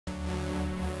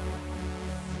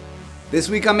This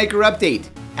week on Maker Update,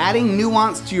 adding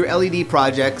nuance to your LED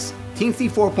projects, Teensy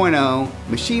 4.0,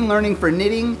 machine learning for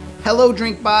knitting, hello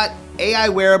Drinkbot, AI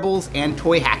wearables, and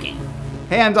toy hacking.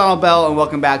 Hey, I'm Donald Bell and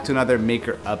welcome back to another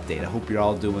Maker Update. I hope you're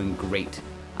all doing great.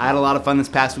 I had a lot of fun this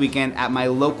past weekend at my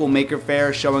local Maker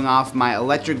Faire showing off my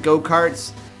electric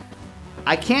go-karts.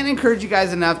 I can't encourage you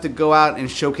guys enough to go out and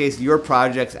showcase your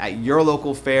projects at your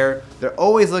local fair. They're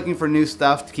always looking for new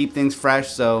stuff to keep things fresh,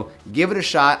 so give it a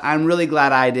shot. I'm really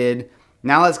glad I did.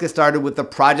 Now let's get started with the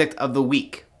project of the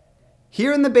week.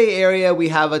 Here in the Bay Area, we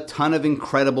have a ton of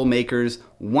incredible makers.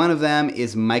 One of them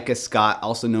is Micah Scott,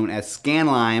 also known as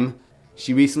Scanlime.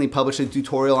 She recently published a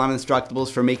tutorial on Instructables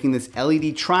for making this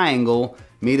LED triangle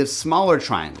made of smaller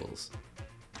triangles.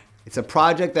 It's a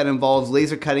project that involves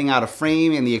laser cutting out a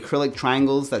frame and the acrylic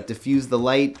triangles that diffuse the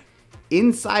light.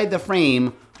 Inside the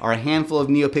frame are a handful of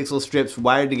NeoPixel strips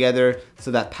wired together so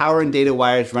that power and data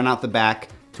wires run out the back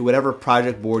to whatever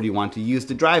project board you want to use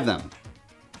to drive them.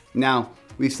 Now,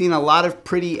 we've seen a lot of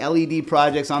pretty LED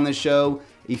projects on this show.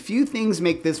 A few things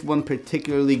make this one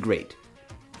particularly great.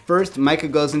 First, Micah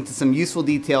goes into some useful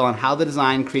detail on how the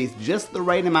design creates just the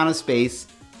right amount of space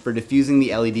for diffusing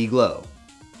the LED glow.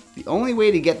 The only way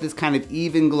to get this kind of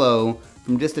even glow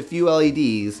from just a few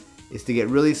LEDs is to get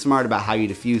really smart about how you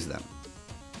diffuse them.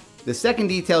 The second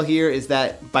detail here is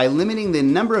that by limiting the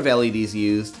number of LEDs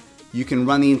used, you can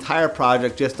run the entire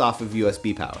project just off of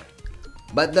USB power.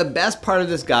 But the best part of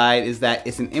this guide is that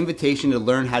it's an invitation to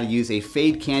learn how to use a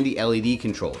Fadecandy LED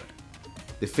controller.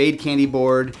 The Fadecandy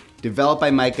board, developed by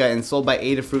Micah and sold by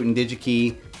Adafruit and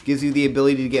Digikey, gives you the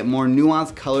ability to get more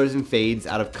nuanced colors and fades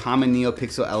out of common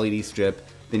NeoPixel LED strip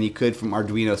than you could from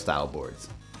Arduino style boards.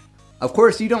 Of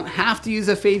course, you don't have to use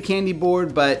a Fadecandy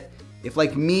board, but if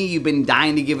like me, you've been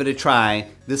dying to give it a try,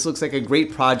 this looks like a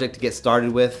great project to get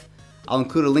started with. I'll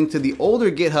include a link to the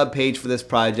older GitHub page for this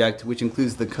project, which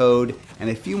includes the code and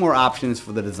a few more options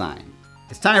for the design.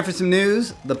 It's time for some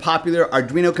news. The popular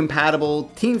Arduino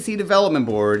compatible Teensy development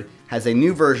board has a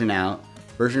new version out.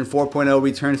 Version 4.0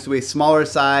 returns to a smaller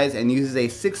size and uses a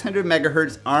 600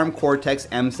 MHz ARM Cortex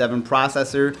M7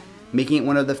 processor, making it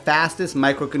one of the fastest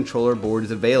microcontroller boards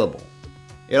available.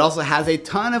 It also has a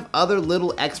ton of other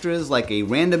little extras like a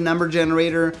random number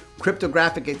generator,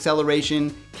 cryptographic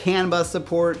acceleration, CAN bus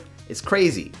support. It's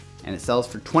crazy, and it sells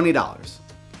for $20.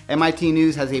 MIT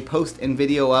News has a post and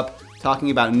video up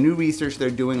talking about new research they're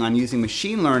doing on using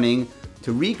machine learning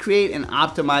to recreate and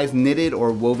optimize knitted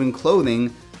or woven clothing,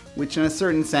 which in a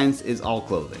certain sense is all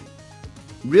clothing.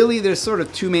 Really, there's sort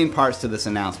of two main parts to this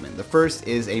announcement. The first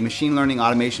is a machine learning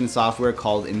automation software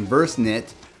called Inverse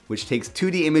Knit, which takes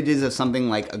 2D images of something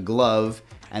like a glove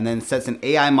and then sets an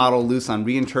AI model loose on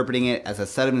reinterpreting it as a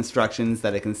set of instructions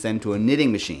that it can send to a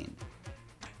knitting machine.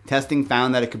 Testing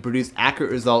found that it could produce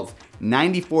accurate results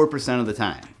 94% of the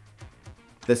time.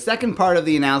 The second part of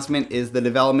the announcement is the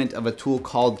development of a tool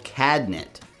called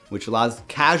CADKnit, which allows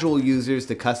casual users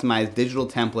to customize digital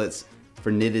templates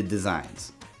for knitted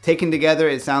designs. Taken together,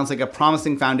 it sounds like a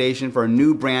promising foundation for a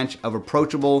new branch of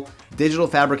approachable digital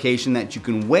fabrication that you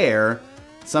can wear,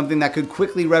 something that could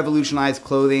quickly revolutionize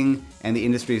clothing and the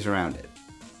industries around it.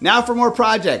 Now for more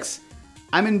projects.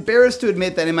 I'm embarrassed to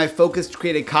admit that in my focus to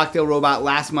create a cocktail robot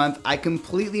last month, I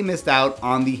completely missed out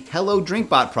on the Hello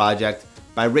Drinkbot project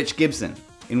by Rich Gibson.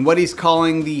 In what he's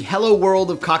calling the Hello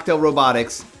World of Cocktail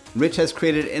Robotics, Rich has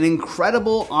created an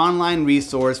incredible online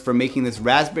resource for making this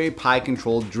Raspberry Pi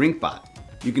controlled Drinkbot.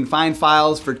 You can find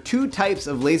files for two types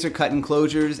of laser cut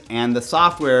enclosures and the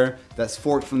software that's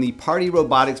forked from the Party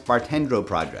Robotics Bartendro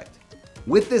project.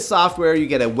 With this software, you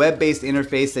get a web-based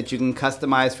interface that you can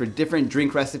customize for different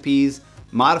drink recipes,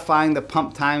 modifying the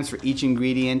pump times for each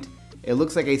ingredient. It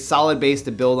looks like a solid base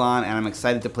to build on, and I'm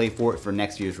excited to play for it for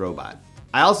next year's robot.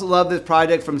 I also love this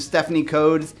project from Stephanie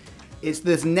Codes. It's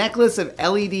this necklace of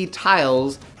LED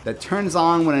tiles that turns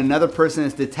on when another person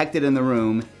is detected in the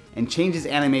room and changes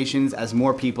animations as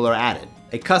more people are added.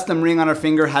 A custom ring on her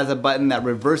finger has a button that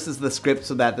reverses the script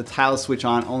so that the tiles switch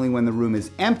on only when the room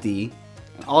is empty,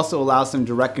 and also allows some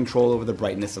direct control over the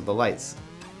brightness of the lights.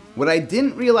 What I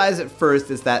didn't realize at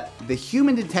first is that the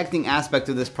human detecting aspect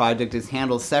of this project is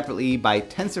handled separately by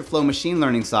TensorFlow machine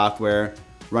learning software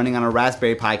running on a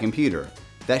Raspberry Pi computer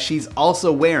that she's also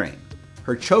wearing.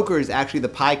 Her choker is actually the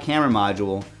Pi camera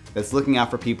module that's looking out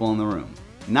for people in the room.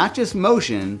 Not just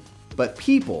motion, but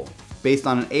people, based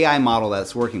on an AI model that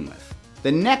it's working with.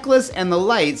 The necklace and the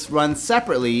lights run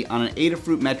separately on an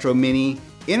Adafruit Metro Mini,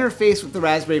 interface with the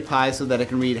Raspberry Pi so that it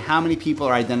can read how many people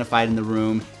are identified in the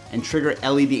room and trigger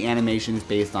LED animations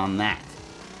based on that.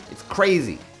 It's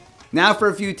crazy. Now for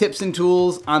a few tips and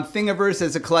tools. On Thingiverse,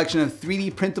 there's a collection of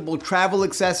 3D printable travel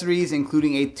accessories,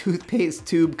 including a toothpaste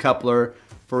tube coupler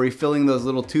for refilling those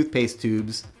little toothpaste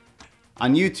tubes.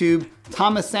 On YouTube,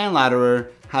 Thomas Sanladerer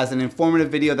has an informative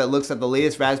video that looks at the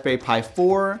latest Raspberry Pi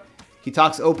 4. He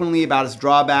talks openly about its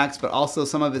drawbacks, but also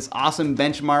some of its awesome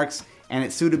benchmarks and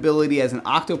its suitability as an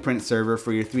Octoprint server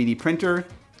for your 3D printer.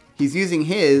 He's using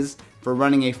his for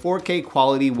running a 4K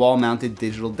quality wall-mounted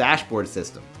digital dashboard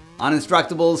system. On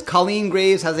Instructables, Colleen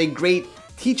has a great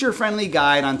teacher-friendly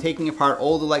guide on taking apart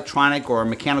old electronic or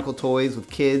mechanical toys with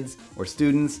kids or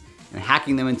students and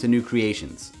hacking them into new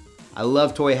creations. I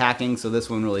love toy hacking, so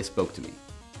this one really spoke to me.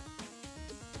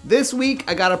 This week,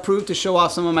 I got approved to show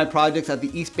off some of my projects at the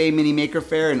East Bay Mini Maker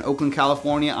Faire in Oakland,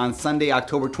 California on Sunday,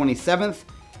 October 27th.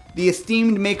 The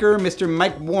esteemed maker, Mr.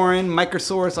 Mike Warren,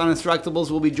 Microsource on Instructables,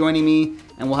 will be joining me,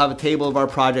 and we'll have a table of our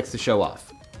projects to show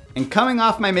off. And coming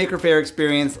off my Maker Faire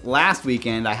experience last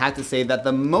weekend, I have to say that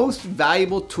the most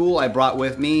valuable tool I brought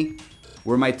with me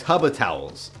were my tub of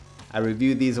towels. I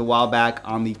reviewed these a while back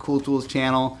on the Cool Tools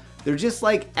channel. They're just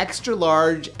like extra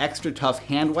large, extra tough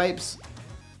hand wipes.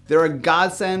 They're a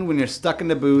godsend when you're stuck in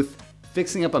the booth,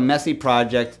 fixing up a messy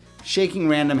project, shaking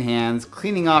random hands,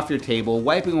 cleaning off your table,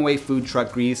 wiping away food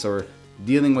truck grease, or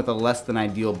dealing with a less than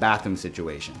ideal bathroom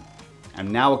situation. I'm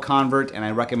now a convert, and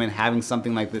I recommend having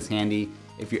something like this handy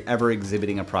if you're ever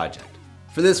exhibiting a project.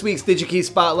 For this week's Digikey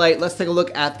Spotlight, let's take a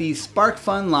look at the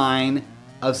SparkFun line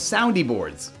of Soundy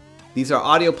boards. These are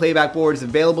audio playback boards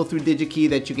available through Digikey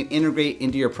that you can integrate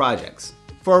into your projects.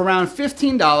 For around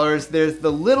 $15, there's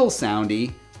the Little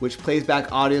Soundy, which plays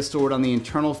back audio stored on the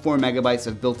internal 4 megabytes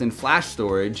of built-in flash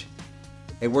storage.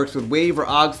 It works with WAV or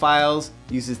OGG files,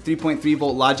 uses 3.3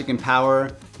 volt logic and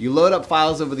power. You load up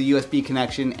files over the USB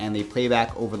connection and they play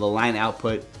back over the line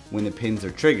output when the pins are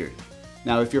triggered.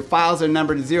 Now, if your files are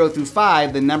numbered 0 through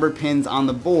 5, the numbered pins on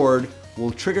the board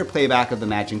will trigger playback of the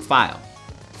matching file.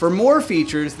 For more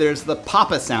features, there's the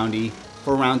Papa Soundy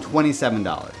for around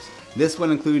 $27. This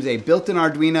one includes a built-in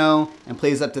Arduino and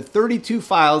plays up to 32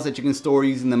 files that you can store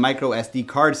using the micro SD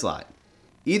card slot.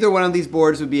 Either one of these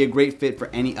boards would be a great fit for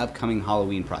any upcoming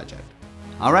Halloween project.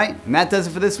 All right, and that does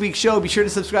it for this week's show. Be sure to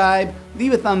subscribe,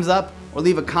 leave a thumbs up, or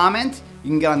leave a comment. You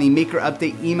can get on the Maker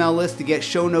Update email list to get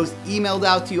show notes emailed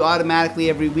out to you automatically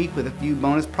every week with a few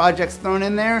bonus projects thrown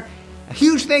in there. A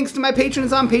huge thanks to my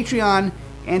patrons on Patreon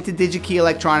and to Digikey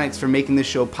Electronics for making this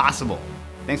show possible.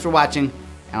 Thanks for watching,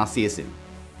 and I'll see you soon.